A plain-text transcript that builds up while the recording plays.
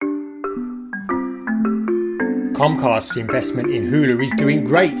Comcast's investment in Hulu is doing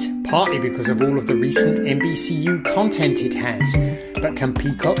great, partly because of all of the recent NBCU content it has. But can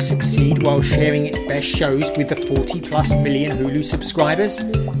Peacock succeed while sharing its best shows with the 40 plus million Hulu subscribers?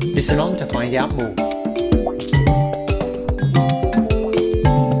 Listen on to find out more.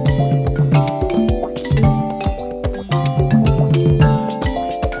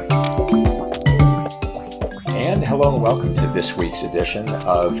 Hello and welcome to this week's edition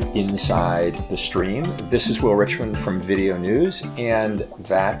of Inside the Stream. This is Will Richmond from Video News, and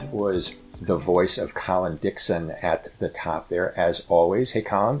that was the voice of Colin Dixon at the top there, as always. Hey,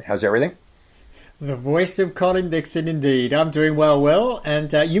 Colin, how's everything? The voice of Colin Dixon, indeed. I'm doing well, Will,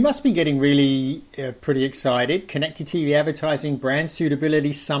 and you must be getting really pretty excited. Connected TV Advertising Brand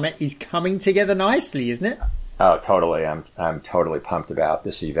Suitability Summit is coming together nicely, isn't it? Oh, totally. I'm totally pumped about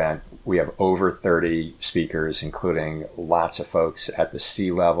this event. We have over 30 speakers, including lots of folks at the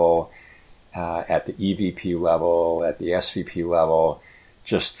C level, at the EVP level, at the SVP level.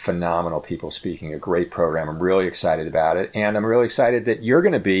 Just phenomenal people speaking. A great program. I'm really excited about it. And I'm really excited that you're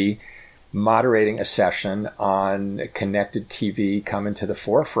going to be moderating a session on connected TV coming to the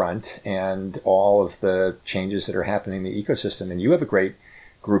forefront and all of the changes that are happening in the ecosystem. And you have a great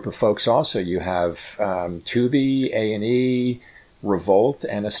group of folks also. You have Tubi, A&E, Revolt,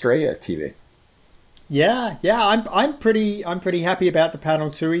 and Estrella TV. Yeah, I'm pretty happy about the panel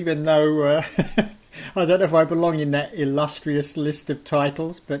too, even though I don't know if I belong in that illustrious list of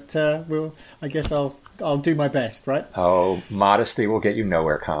titles, but I guess I'll do my best, right? Oh, modesty will get you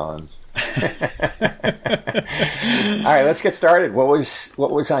nowhere, Colin. All right, let's get started. What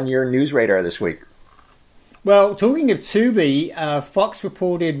was on your news radar this week? Well, talking of Tubi, Fox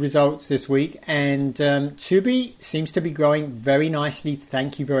reported results this week, and Tubi seems to be growing very nicely.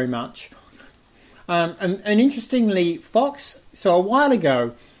 Thank you very much. And interestingly, Fox, so a while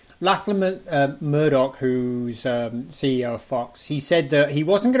ago, Lachlan Murdoch, who's CEO of Fox, he said that he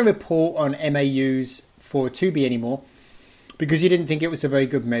wasn't going to report on MAUs for Tubi anymore because he didn't think it was a very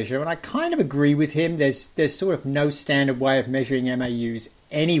good measure. And I kind of agree with him. There's sort of no standard way of measuring MAUs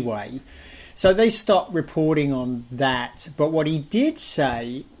anyway. So they stopped reporting on that. But what he did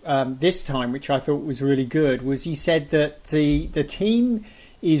say this time, which I thought was really good, was he said that the team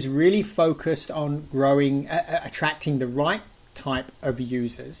is really focused on growing, attracting the right type of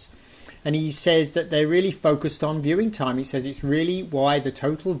users. And he says that they're really focused on viewing time. He says it's really why the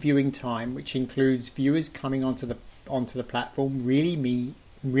total viewing time, which includes viewers coming onto the platform, really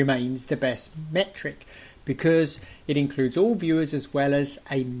remains the best metric, because it includes all viewers as well as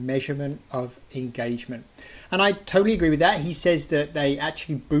a measurement of engagement. And I totally agree with that. He says that they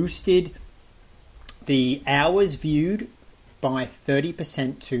actually boosted the hours viewed by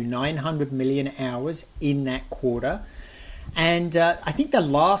 30% to 900 million hours in that quarter. And I think the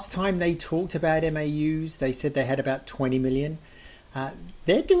last time they talked about MAUs, they said they had about 20 million.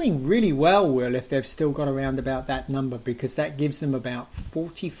 They're doing really well, Will, if they've still got around about that number, because that gives them about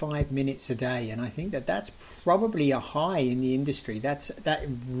 45 minutes a day. And I think that's probably a high in the industry. That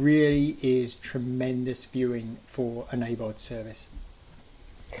really is tremendous viewing for an AVOD service.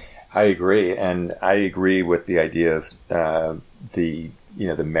 I agree. And I agree with the idea of the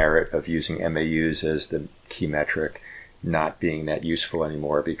merit of using MAUs as the key metric not being that useful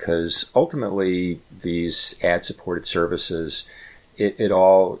anymore, because ultimately these ad-supported services,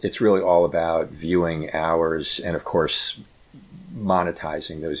 it's really all about viewing hours and, of course,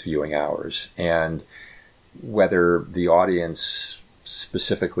 monetizing those viewing hours. And whether the audience,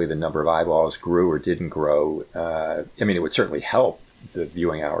 specifically the number of eyeballs, grew or didn't grow, it would certainly help the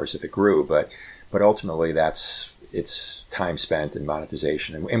viewing hours if it grew, but ultimately it's time spent in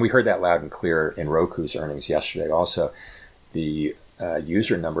monetization. And we heard that loud and clear in Roku's earnings yesterday. Also, the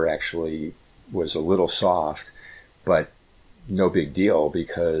user number actually was a little soft, but no big deal,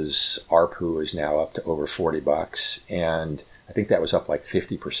 because ARPU is now up to over $40, and I think that was up like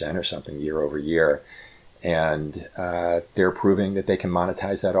 50% or something year over year. And they're proving that they can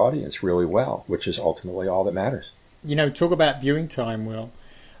monetize that audience really well, which is ultimately all that matters. Talk about viewing time, Will.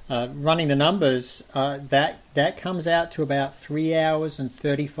 Running the numbers, that comes out to about 3 hours and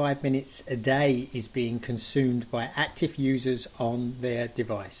 35 minutes a day is being consumed by active users on their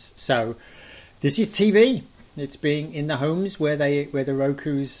device. So this is TV. It's being in the homes where the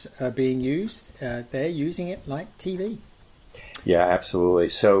Rokus are being used. They're using it like TV. Yeah, absolutely.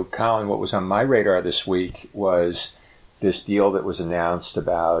 So, Colin, what was on my radar this week was this deal that was announced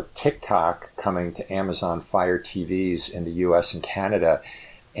about TikTok coming to Amazon Fire TVs in the US and Canada.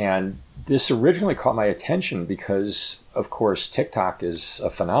 And this originally caught my attention because, of course, TikTok is a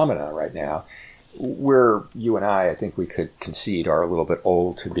phenomenon right now. you and I think we could concede, are a little bit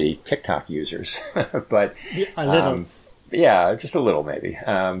old to be TikTok users, but a little. Yeah, just a little maybe.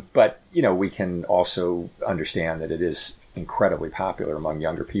 But, we can also understand that it is incredibly popular among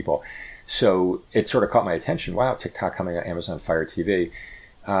younger people. So it sort of caught my attention. Wow, TikTok coming on Amazon Fire TV.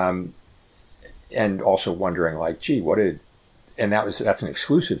 And also wondering and that's an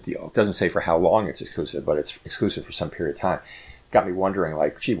exclusive deal. It doesn't say for how long it's exclusive, but it's exclusive for some period of time. Got me wondering,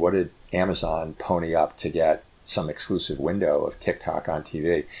 what did Amazon pony up to get some exclusive window of TikTok on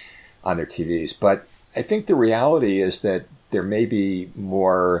TV, on their TVs? But I think the reality is that there may be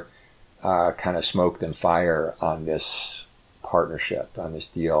more kind of smoke than fire on this partnership, on this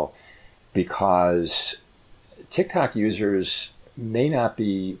deal, because TikTok users may not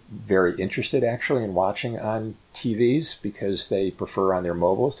be very interested actually in watching on TVs because they prefer on their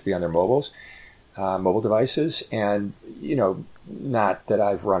mobiles, to be on their mobiles, mobile devices. And, not that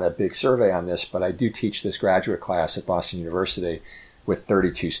I've run a big survey on this, but I do teach this graduate class at Boston University with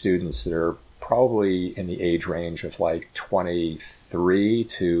 32 students that are probably in the age range of 23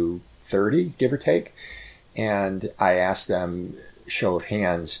 to 30, give or take. And I asked them, show of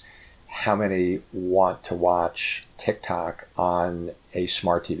hands, how many want to watch TikTok on a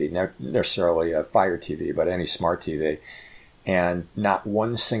smart TV, not necessarily a Fire TV, but any smart TV. And not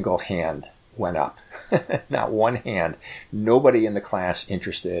one single hand went up. Not one hand. Nobody in the class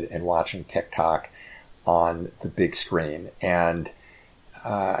interested in watching TikTok on the big screen. And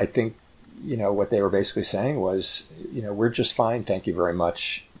I think, what they were basically saying was, we're just fine, thank you very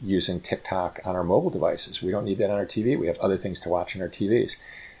much, using TikTok on our mobile devices. We don't need that on our TV. We have other things to watch on our TVs.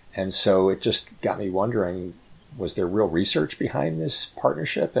 And so it just got me wondering, was there real research behind this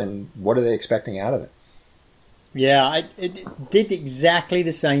partnership, and what are they expecting out of it? Yeah, it did exactly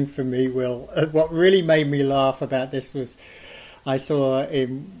the same for me, Will. What really made me laugh about this was I saw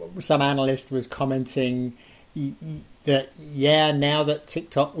some analyst was commenting that, now that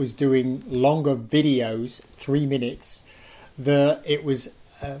TikTok was doing longer videos, 3 minutes, that it was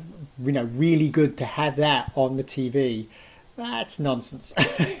really good to have that on the TV. That's nonsense.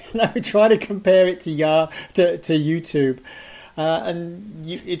 They try to compare it to YouTube, and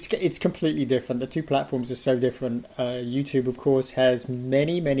it's completely different. The two platforms are so different. YouTube, of course, has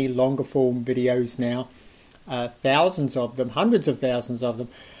many longer form videos now, thousands of them, hundreds of thousands of them,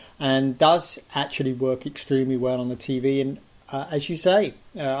 and does actually work extremely well on the TV. And as you say,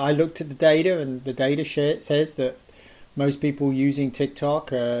 I looked at the data, and the data says that most people using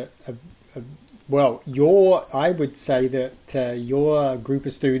TikTok I would say that your group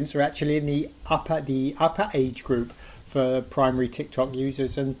of students are actually in the upper age group for primary TikTok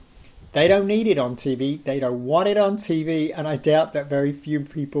users, and they don't need it on TV. They don't want it on TV, and I doubt that very few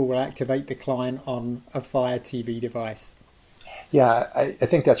people will activate the client on a Fire TV device. Yeah, I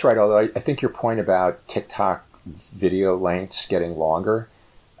think that's right. Although I think your point about TikTok video lengths getting longer,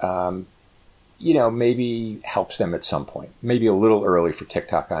 maybe helps them at some point. Maybe a little early for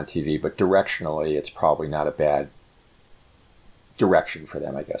TikTok on TV, but directionally, it's probably not a bad direction for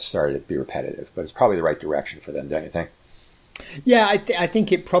them, I guess. Sorry to be repetitive, but it's probably the right direction for them, don't you think? Yeah, I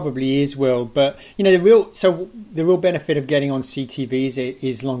think it probably is, Will. But, the real benefit of getting on CTVs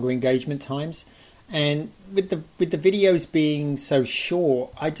is longer engagement times. And with the videos being so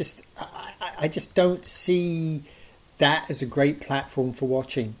short, I just don't see that is a great platform for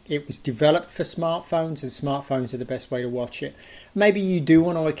watching. It was developed for smartphones, and smartphones are the best way to watch it. Maybe you do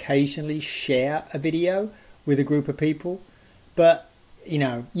want to occasionally share a video with a group of people, but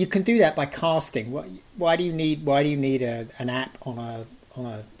you can do that by casting. Why do you need an app on a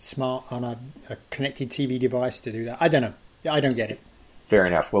connected TV device to do that? I don't know. I don't get it. Fair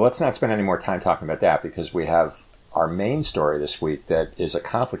enough. Well, let's not spend any more time talking about that, because we have our main story this week that is a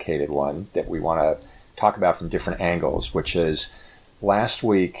complicated one that we want to talk about from different angles, which is last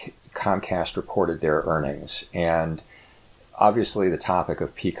week Comcast reported their earnings, and obviously the topic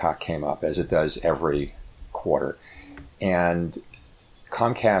of Peacock came up, as it does every quarter. And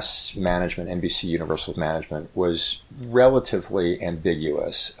Comcast's management, NBC Universal's management, was relatively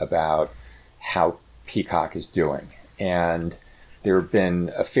ambiguous about how Peacock is doing. And there have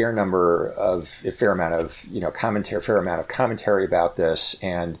been a fair amount of commentary about this,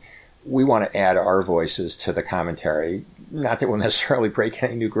 and we want to add our voices to the commentary. Not that we'll necessarily break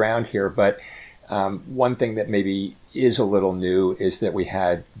any new ground here, but one thing that maybe is a little new is that we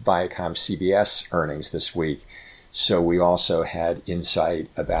had Viacom CBS earnings this week. So we also had insight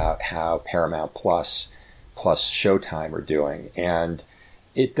about how Paramount Plus Showtime are doing. And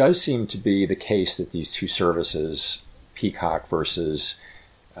it does seem to be the case that these two services, Peacock versus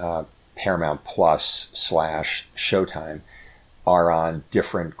Paramount Plus / Showtime, are on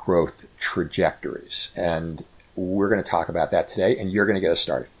different growth trajectories. And we're going to talk about that today, and you're going to get us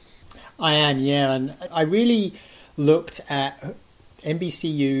started. I am, yeah. And I really looked at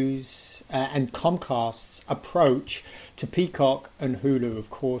NBCU's and Comcast's approach to Peacock and Hulu. Of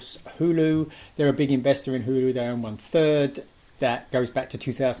course, Hulu, they're a big investor in Hulu. They own 1/3. That goes back to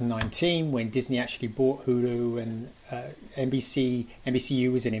 2019 when Disney actually bought Hulu, and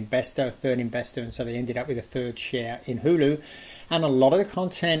NBCU was an investor, a third investor, and so they ended up with a third share in Hulu. And a lot of the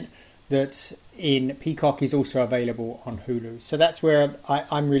content that's in Peacock is also available on Hulu. So that's where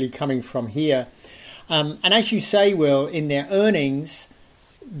I'm really coming from here. And as you say, Will, in their earnings,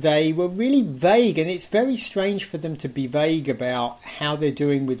 they were really vague, and it's very strange for them to be vague about how they're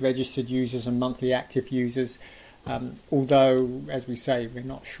doing with registered users and monthly active users. Although, as we say, we're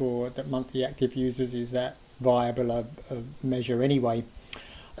not sure that monthly active users is that viable a measure anyway.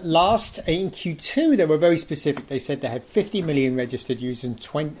 Last in Q2, they were very specific. They said they had 50 million registered users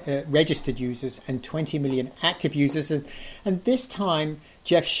and 20 million active users. And this time,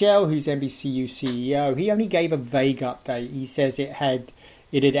 Jeff Shell, who's NBCU CEO, he only gave a vague update. He says it had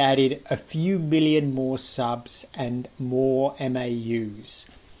added a few million more subs and more MAUs.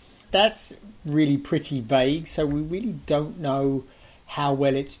 That's really pretty vague, so we really don't know how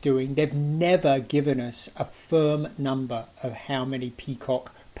well it's doing. They've never given us a firm number of how many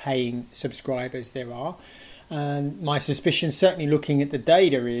Peacock paying subscribers there are. And my suspicion, certainly looking at the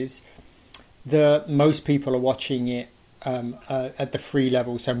data, is that most people are watching it at the free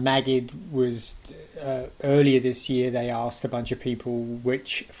level. So Magid was earlier this year, they asked a bunch of people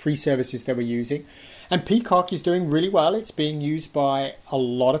which free services they were using. And Peacock is doing really well. It's being used by a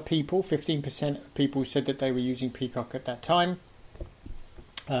lot of people. 15% of people said that they were using Peacock at that time,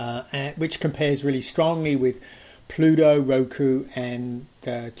 which compares really strongly with Pluto, Roku, and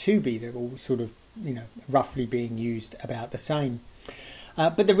Tubi. They're all sort of, roughly being used about the same.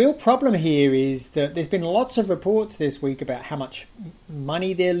 But the real problem here is that there's been lots of reports this week about how much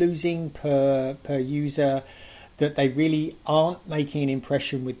money they're losing per user, that they really aren't making an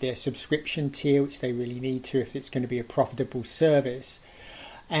impression with their subscription tier, which they really need to if it's going to be a profitable service.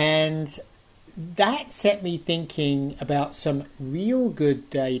 And that set me thinking about some Real Good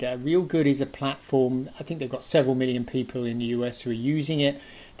data. Real Good is a platform, I think they've got several million people in the US who are using it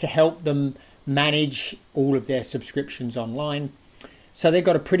to help them manage all of their subscriptions online. So they've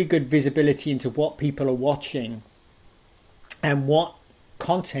got a pretty good visibility into what people are watching and what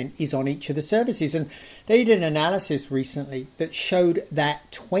content is on each of the services. And they did an analysis recently that showed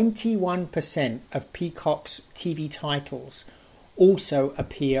that 21% of Peacock's TV titles also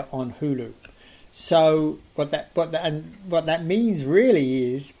appear on Hulu. So what that means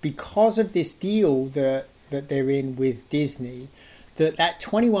really is, because of this deal that they're in with Disney, that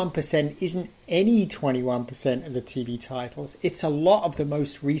 21% isn't any 21% of the TV titles. It's a lot of the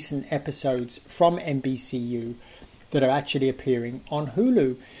most recent episodes from NBCU that are actually appearing on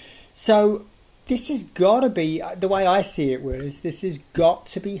Hulu. So this has got to be, the way I see it, is this has got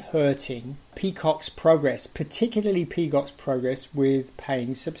to be hurting Peacock's progress, particularly Peacock's progress with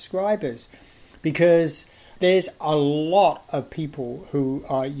paying subscribers, because there's a lot of people who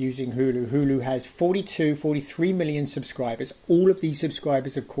are using Hulu. Hulu has 43 million subscribers. All of these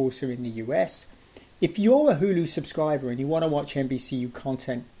subscribers, of course, are in the US. If you're a Hulu subscriber and you want to watch NBCU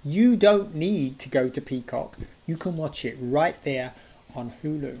content, you don't need to go to Peacock. You can watch it right there on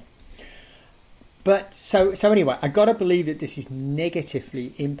Hulu. But so anyway, I got to believe that this is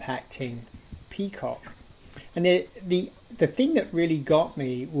negatively impacting Peacock. And the thing that really got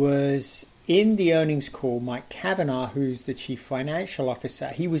me was in the earnings call, Mike Kavanagh, who's the chief financial officer,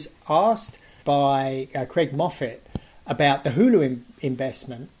 he was asked by Craig Moffett about the Hulu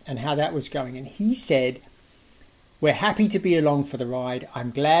investment and how that was going. And he said, "We're happy to be along for the ride.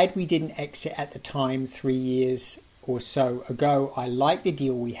 I'm glad we didn't exit at the time 3 years or so ago. I like the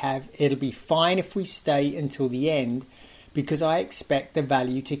deal we have. It'll be fine if we stay until the end, because I expect the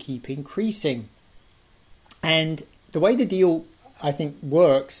value to keep increasing." And the way the deal, I think,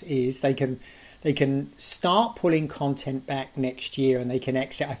 works is they can start pulling content back next year, and they can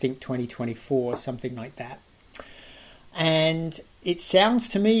exit, I think, 2024 or something like that. And it sounds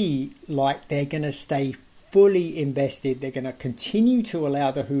to me like they're going to stay fully invested. They're going to continue to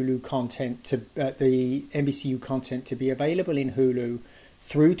allow the Hulu content the NBCU content to be available in Hulu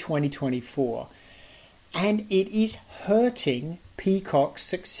through 2024. And it is hurting Peacock's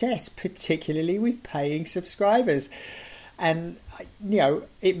success, particularly with paying subscribers. And,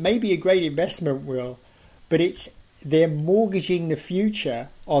 it may be a great investment, Will, but they're mortgaging the future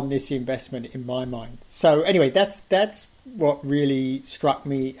on this investment in my mind. So anyway, that's what really struck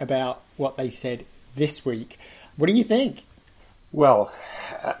me about what they said this week. What do you think? Well,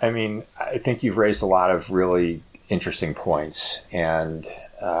 I mean, I think you've raised a lot of really interesting points. And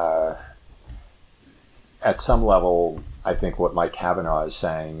at some level, I think what Mike Cavanaugh is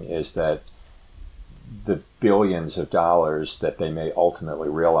saying is that the billions of dollars that they may ultimately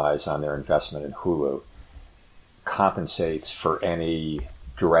realize on their investment in Hulu compensates for any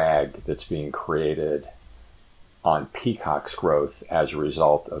drag that's being created on Peacock's growth as a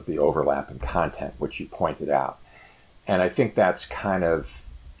result of the overlap in content, which you pointed out. And I think that's kind of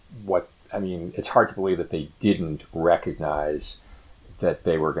it's hard to believe that they didn't recognize that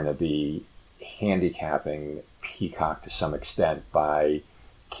they were going to be handicapping Peacock to some extent by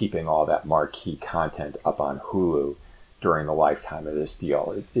keeping all that marquee content up on Hulu during the lifetime of this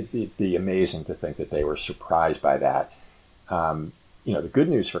deal. It'd be amazing to think that they were surprised by that. The good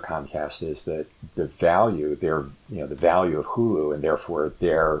news for Comcast is that the value of Hulu, and therefore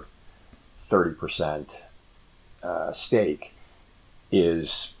their 30% stake,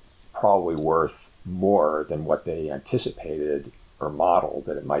 is probably worth more than what they anticipated or modeled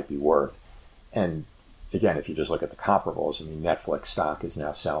that it might be worth. And again, if you just look at the comparables, I mean, Netflix stock is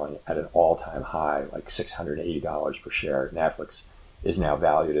now selling at an all-time high, like $680 per share. Netflix is now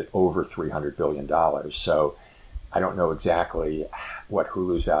valued at over $300 billion. So I don't know exactly what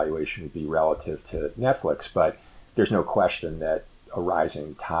Hulu's valuation would be relative to Netflix, but there's no question that a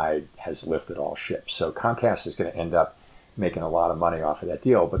rising tide has lifted all ships. So Comcast is going to end up making a lot of money off of that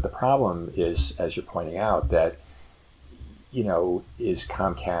deal. But the problem is, as you're pointing out, that, is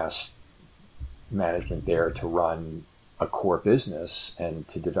Comcast management there to run a core business and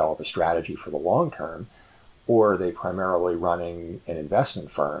to develop a strategy for the long term, or are they primarily running an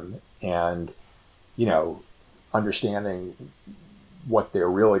investment firm? And, understanding what they're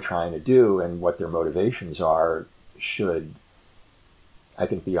really trying to do and what their motivations are should, I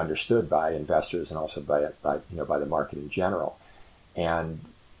think, be understood by investors and also by the market in general. And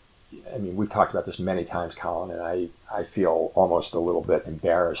I mean, we've talked about this many times, Colin, and I feel almost a little bit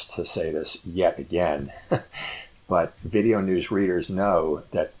embarrassed to say this yet again. But Video News readers know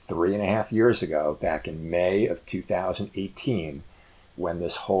that 3.5 years ago, back in May of 2018, when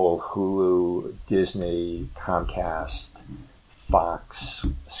this whole Hulu, Disney, Comcast, Fox,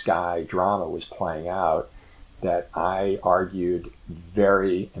 Sky drama was playing out, that I argued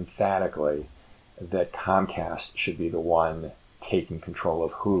very emphatically that Comcast should be the one taking control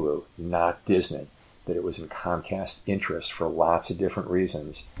of Hulu, not Disney, that it was in Comcast's interest for lots of different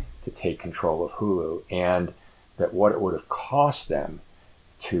reasons to take control of Hulu, and that what it would have cost them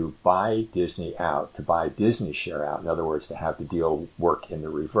to buy Disney out, to buy Disney share out, in other words, to have the deal work in the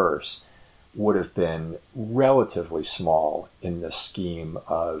reverse, would have been relatively small in the scheme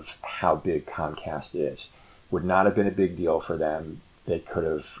of how big Comcast is. Would not have been a big deal for them. They could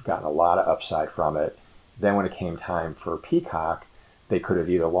have gotten a lot of upside from it. Then when it came time for Peacock, they could have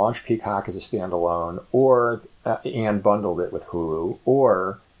either launched Peacock as a standalone or and bundled it with Hulu,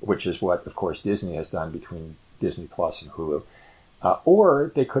 or, which is what, of course, Disney has done between Disney Plus and Hulu,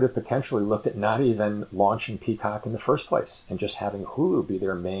 or they could have potentially looked at not even launching Peacock in the first place and just having Hulu be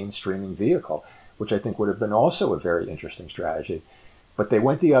their main streaming vehicle, which I think would have been also a very interesting strategy. But they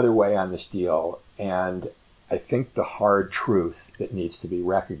went the other way on this deal, and I think the hard truth that needs to be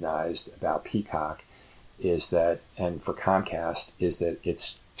recognized about Peacock is that, and for Comcast, is that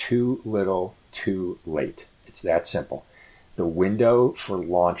it's too little, too late. It's that simple. The window for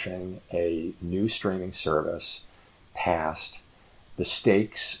launching a new streaming service passed. The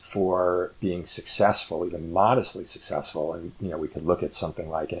stakes for being successful, even modestly successful, and we could look at something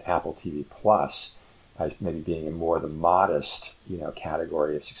like an Apple TV Plus as maybe being in more the modest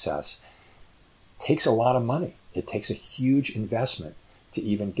category of success, takes a lot of money. It takes a huge investment to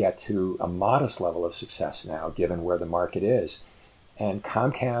even get to a modest level of success now, given where the market is. And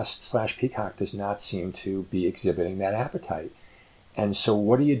Comcast/Peacock does not seem to be exhibiting that appetite. And so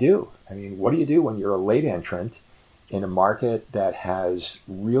what do you do? I mean, what do you do when you're a late entrant in a market that has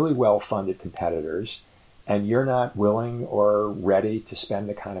really well-funded competitors and you're not willing or ready to spend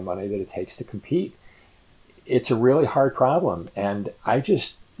the kind of money that it takes to compete? It's a really hard problem. And I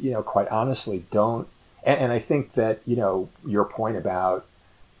just, quite honestly don't. And I think that, your point about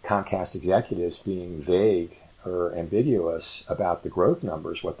Comcast executives being vague or ambiguous about the growth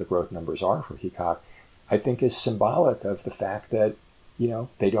numbers, what the growth numbers are for Peacock, I think is symbolic of the fact that,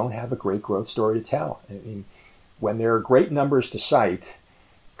 they don't have a great growth story to tell. I mean, when there are great numbers to cite,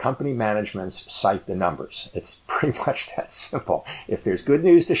 company managements cite the numbers. It's pretty much that simple. If there's good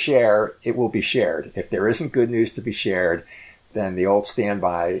news to share, it will be shared. If there isn't good news to be shared, then the old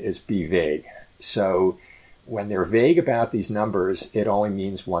standby is be vague. So when they're vague about these numbers, it only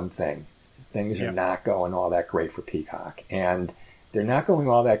means one thing. things are not going all that great for Peacock. And they're not going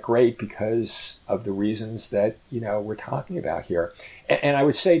all that great because of the reasons that, we're talking about here. And I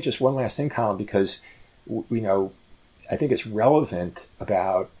would say just one last thing, Colin, because, I think it's relevant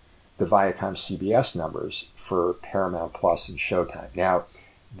about the Viacom CBS numbers for Paramount Plus and Showtime. Now,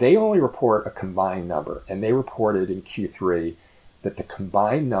 they only report a combined number, and they reported in Q3 that the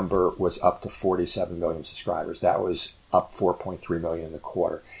combined number was up to 47 million subscribers. That was up 4.3 million in the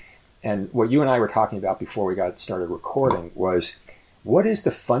quarter. And what you and I were talking about before we got started recording was, what is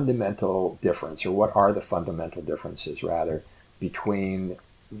the fundamental difference, or what are the fundamental differences, rather, between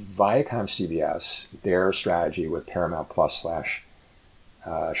Viacom CBS, their strategy with Paramount Plus /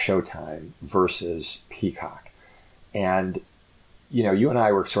 Showtime, versus Peacock? And, you and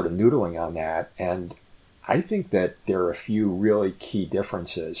I were sort of noodling on that, and I think that there are a few really key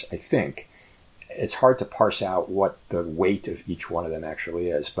differences. I think it's hard to parse out what the weight of each one of them actually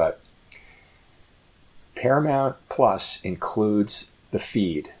is, but Paramount Plus includes the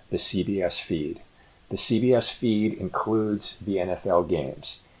feed, the CBS feed. The CBS feed includes the NFL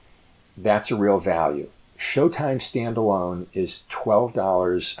games. That's a real value. Showtime standalone is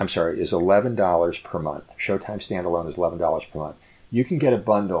 $11 per month. Showtime standalone is $11 per month. You can get a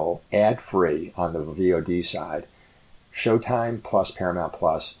bundle ad-free on the VOD side, Showtime plus Paramount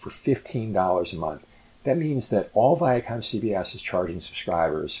Plus, for $15 a month. That means that all Viacom CBS is charging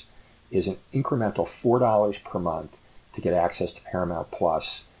subscribers is an incremental $4 per month to get access to Paramount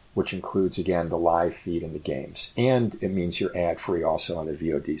Plus, which includes, again, the live feed and the games. And it means you're ad-free also on the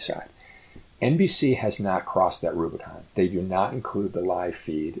VOD side. NBC has not crossed that Rubicon. They do not include the live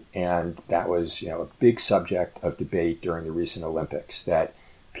feed, and that was, a big subject of debate during the recent Olympics, that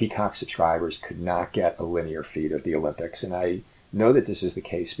Peacock subscribers could not get a linear feed of the Olympics. And I know that this is the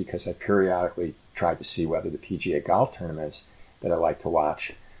case because I periodically tried to see whether the PGA golf tournaments that I like to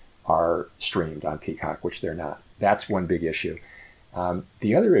watch are streamed on Peacock, which they're not. That's one big issue.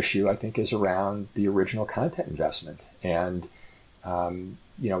 The other issue, I think, is around the original content investment. And,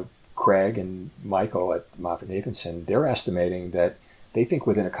 Craig and Michael at MoffettNathanson, they're estimating that they think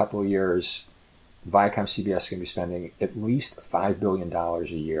within a couple of years, Viacom CBS is going to be spending at least $5 billion a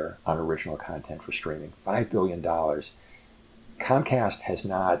year on original content for streaming. $5 billion. Comcast has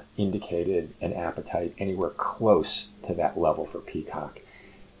not indicated an appetite anywhere close to that level for Peacock.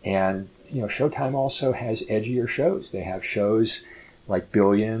 And, Showtime also has edgier shows. They have shows like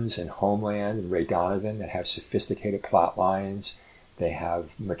Billions and Homeland and Ray Donovan that have sophisticated plot lines. They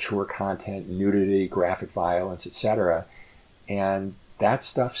have mature content, nudity, graphic violence, etc. And that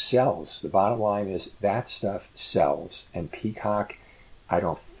stuff sells. The bottom line is that stuff sells. And Peacock, I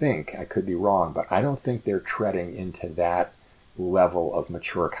could be wrong, but I don't think they're treading into that level of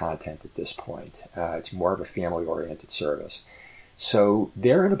mature content at this point. It's more of a family-oriented service. So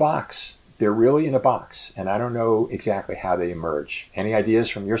they're in a box. They're really in a box. And I don't know exactly how they emerge. Any ideas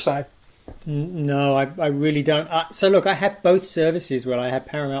from your side? No, I really don't. So look, I have both services. Well, I have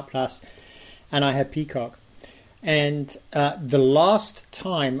Paramount Plus and I have Peacock. And the last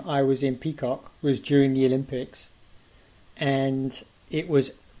time I was in Peacock was during the Olympics. And it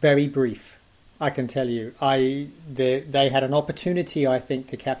was very brief, I can tell you. They had an opportunity, I think,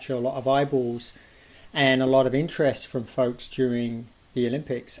 to capture a lot of eyeballs and a lot of interest from folks during the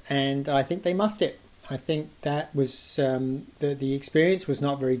Olympics. And I think they muffed it. I think that was the experience was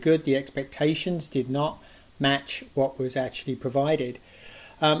not very good. The expectations did not match what was actually provided.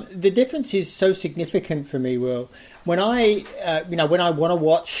 The difference is so significant for me, Will. When I want to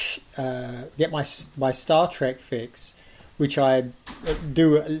watch, get my Star Trek fix, which I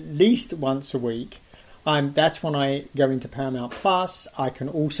do at least once a week, that's when I go into Paramount Plus. I can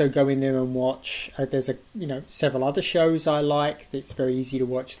also go in there and watch. There's several other shows I like. It's very easy to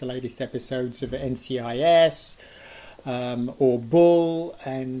watch the latest episodes of NCIS or Bull,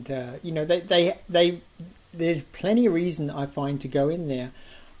 and there's plenty of reason I find to go in there.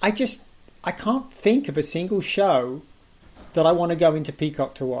 I can't think of a single show that I want to go into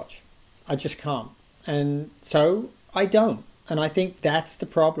Peacock to watch. I just can't, and so I don't. And I think that's the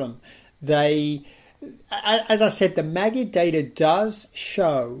problem. As I said, the Magid data does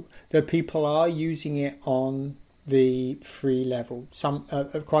show that people are using it on the free level.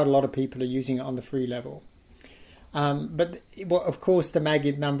 Quite a lot of people are using it on the free level. But what, of course, the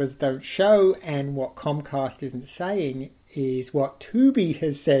Magid numbers don't show, and what Comcast isn't saying is what Tubi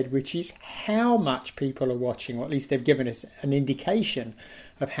has said, which is how much people are watching, or at least they've given us an indication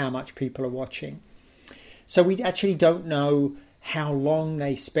of how much people are watching. So we actually don't know how long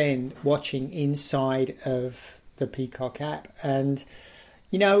they spend watching inside of the Peacock app. And,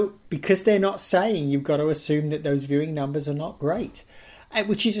 because they're not saying, you've got to assume that those viewing numbers are not great.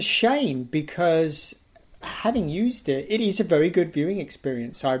 which is a shame because having used it, it is a very good viewing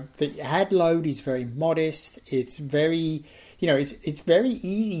experience. The ad load is very modest. It's very, it's very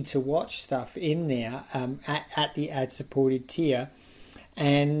easy to watch stuff in there at the ad supported tier,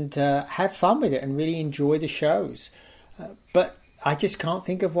 and have fun with it and really enjoy the shows. But I just can't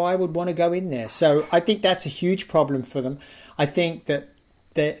think of why I would want to go in there. So I think that's a huge problem for them. I think that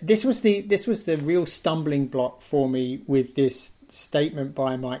this was the real stumbling block for me with this statement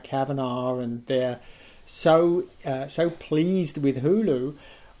by Mike Kavanagh, and they're so pleased with Hulu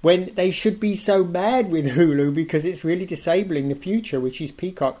when they should be so mad with Hulu because it's really disabling the future, which is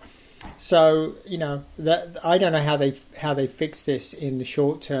Peacock. So that I don't know how they fix this in the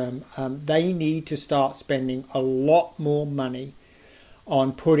short term. They need to start spending a lot more money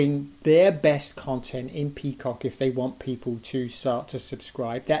on putting their best content in Peacock if they want people to start to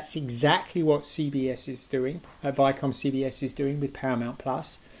subscribe. That's exactly what CBS is doing. Viacom CBS is doing with Paramount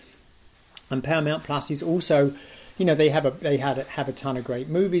Plus, and Paramount Plus is also, they have a ton of great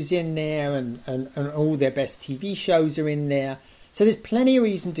movies in there, and all their best TV shows are in there. So there's plenty of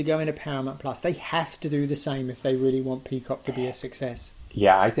reason to go into Paramount Plus. They have to do the same if they really want Peacock to be a success.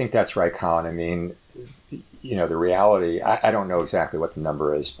 Yeah, I think that's right, Colin. I mean, the reality, I don't know exactly what the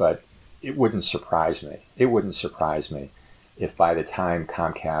number is, but it wouldn't surprise me. It wouldn't surprise me if by the time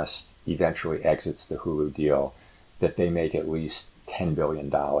Comcast eventually exits the Hulu deal, that they make at least $10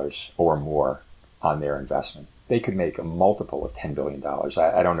 billion or more on their investment. They could make a multiple of $10 billion.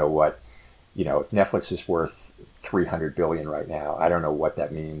 I don't know what, if Netflix is worth $300 billion right now, I don't know what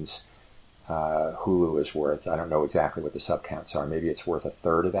that means. Hulu is worth, I don't know exactly what the subcounts are. Maybe it's worth a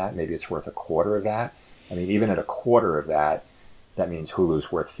third of that. Maybe it's worth a quarter of that. I mean, even at a quarter of that, that means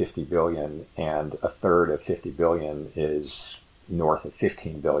Hulu's worth $50 billion, and a third of $50 billion is north of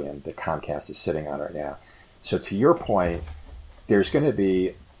 $15 billion that Comcast is sitting on right now. So to your point, there's going to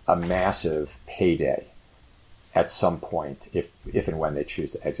be a massive payday at some point if and when they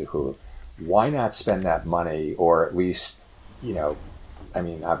choose to exit Hulu. Why not spend that money, or at least,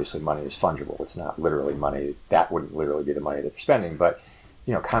 obviously money is fungible. It's not literally money. That wouldn't literally be the money that they're spending. But,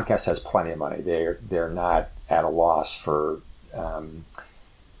 Comcast has plenty of money. They're not at a loss for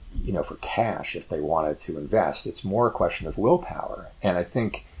cash if they wanted to invest. It's more a question of willpower. And I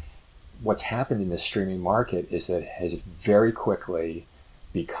think what's happened in the streaming market is that it has very quickly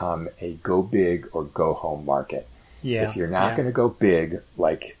become a go big or go home market. Yeah. If you're not going to go big,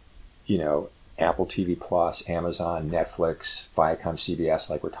 like, Apple TV Plus, Amazon, Netflix, Viacom,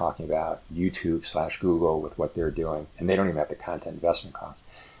 CBS, like we're talking about, YouTube/Google with what they're doing, and they don't even have the content investment costs,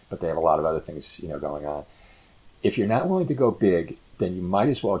 but they have a lot of other things, going on. If you're not willing to go big, then you might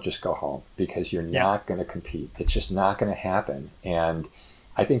as well just go home because you're not going to compete. It's just not going to happen. And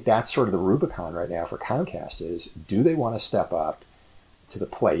I think that's sort of the Rubicon right now for Comcast is, do they want to step up to the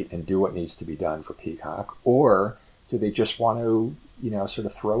plate and do what needs to be done for Peacock, or do they just want to sort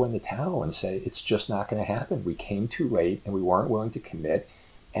of throw in the towel and say, it's just not going to happen. We came too late and we weren't willing to commit.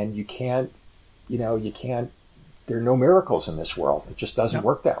 And you can't, there are no miracles in this world. It just doesn't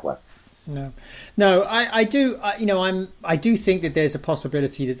work that way. No, I do think that there's a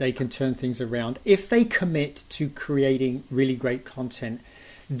possibility that they can turn things around if they commit to creating really great content.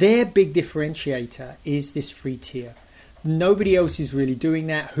 Their big differentiator is this free tier. Nobody else is really doing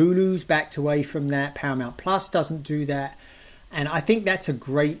that. Hulu's backed away from that. Paramount Plus doesn't do that. And I think that's a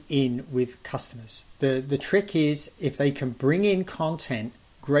great in with customers. The trick is if they can bring in content,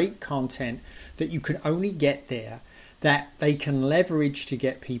 great content that you can only get there, that they can leverage to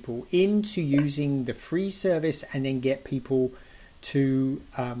get people into using the free service and then get people to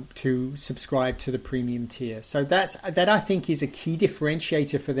subscribe to the premium tier. So that I think is a key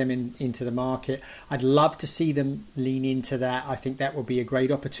differentiator for them into the market. I'd love to see them lean into that. I think that will be a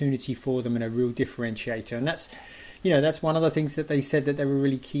great opportunity for them and a real differentiator. And that's one of the things that they said that they were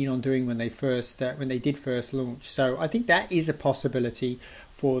really keen on doing when they did first launch. So I think that is a possibility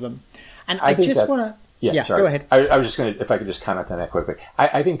for them. And I just want to... Yeah, sorry. Go ahead. I was just going to, if I could just comment on that quickly.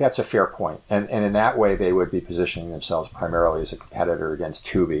 I think that's a fair point. And in that way, they would be positioning themselves primarily as a competitor against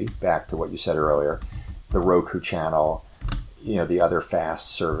Tubi, back to what you said earlier, the Roku channel, the other FAST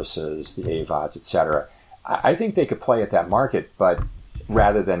services, the AVODs, et cetera. I think they could play at that market, but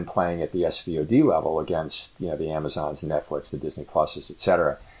rather than playing at the SVOD level against, the Amazons, the Netflix, the Disney Pluses, et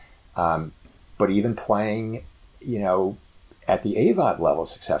cetera. But even playing, at the AVOD level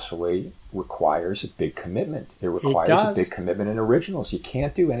successfully requires a big commitment. It requires a big commitment in originals. You just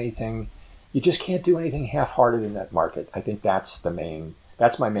can't do anything half-hearted in that market. I think that's my main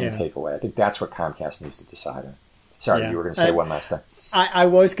takeaway. I think that's what Comcast needs to decide on. Sorry, you were going to say one last thing. I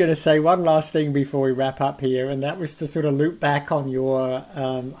was going to say one last thing before we wrap up here, and that was to sort of loop back on your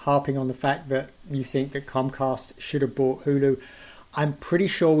harping on the fact that you think that Comcast should have bought Hulu. I'm pretty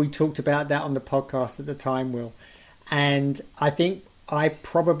sure we talked about that on the podcast at the time, Will. And I think I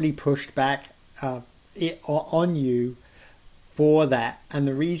probably pushed back on you for that. And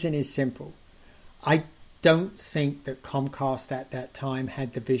the reason is simple. I don't think that Comcast at that time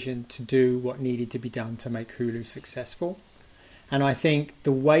had the vision to do what needed to be done to make Hulu successful. And I think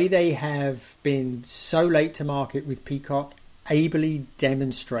the way they have been so late to market with Peacock ably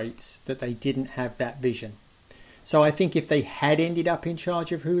demonstrates that they didn't have that vision. So I think if they had ended up in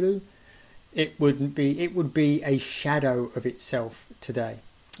charge of Hulu, it would be a shadow of itself today.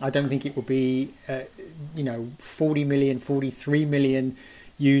 I don't think it would be 40 million, 43 million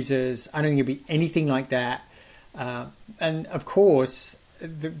users. I don't think it'd be anything like that. And of course,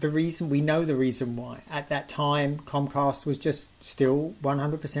 the reason why at that time Comcast was just still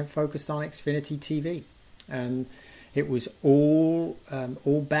 100% focused on Xfinity TV, and it was all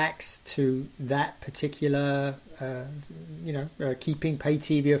backs to that particular keeping pay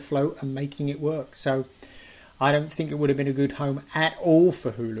TV afloat and making it work. So I don't think it would have been a good home at all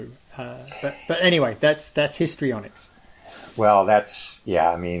for Hulu. But anyway, that's histrionics. Well, that's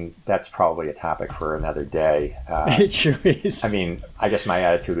probably a topic for another day. It sure is. I mean, I guess my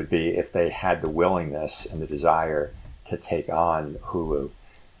attitude would be if they had the willingness and the desire to take on Hulu,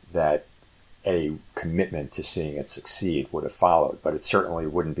 that a commitment to seeing it succeed would have followed. But it certainly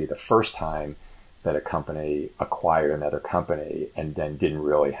wouldn't be the first time that a company acquired another company and then didn't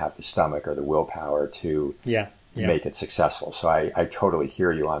really have the stomach or the willpower to make it successful. So I totally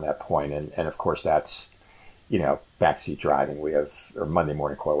hear you on that point. And of course, that's, backseat driving. We have, or Monday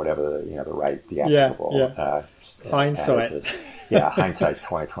Morning Call, whatever the applicable hindsight. Hindsight's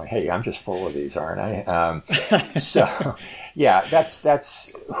 2020. Hey, I'm just full of these, aren't I?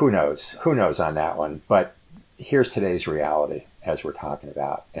 That's who knows on that one. But here's today's reality as we're talking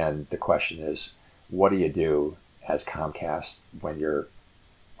about, and the question is, what do you do as Comcast when you're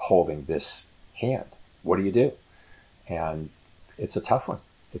holding this hand? What do you do? And it's a tough one.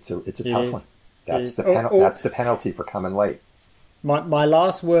 It's a tough one. That's the penalty for coming late. My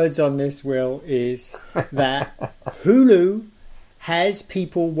last words on this, Will, is that Hulu has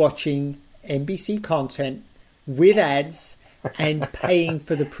people watching NBC content with ads and paying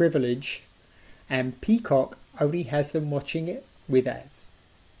for the privilege, and Peacock only has them watching it with ads.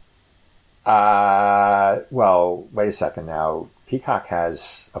 Well, wait a second now. Peacock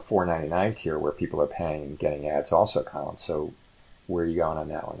has a $4.99 tier where people are paying and getting ads also, Colin. So where are you going on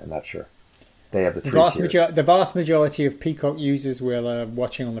that one? I'm not sure. They have the free tier. The vast majority of Peacock users are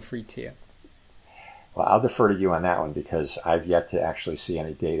watching on the free tier. Well, I'll defer to you on that one because I've yet to actually see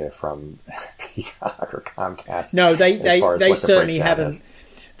any data from Peacock or Comcast. No, they certainly haven't.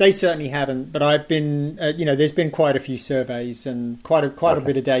 They certainly haven't. But I've been, there's been quite a few surveys and quite a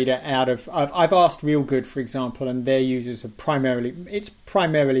bit of data out of. I've asked Real Good, for example, and their users are it's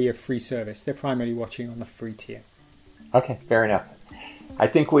primarily a free service. They're primarily watching on the free tier. Okay, fair enough. I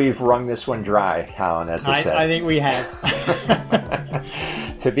think we've wrung this one dry, Colin, as they say. I think we have.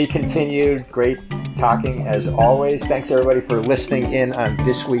 To be continued. Great talking as always. Thanks everybody for listening in on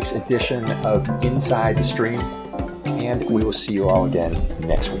this week's edition of Inside the Stream, and we will see you all again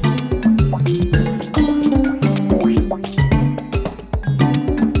next week.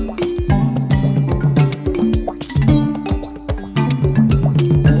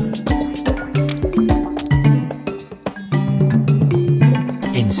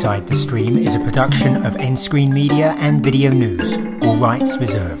 Inside the Stream is a production of Endscreen Media and Video News. All rights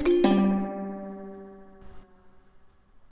reserved.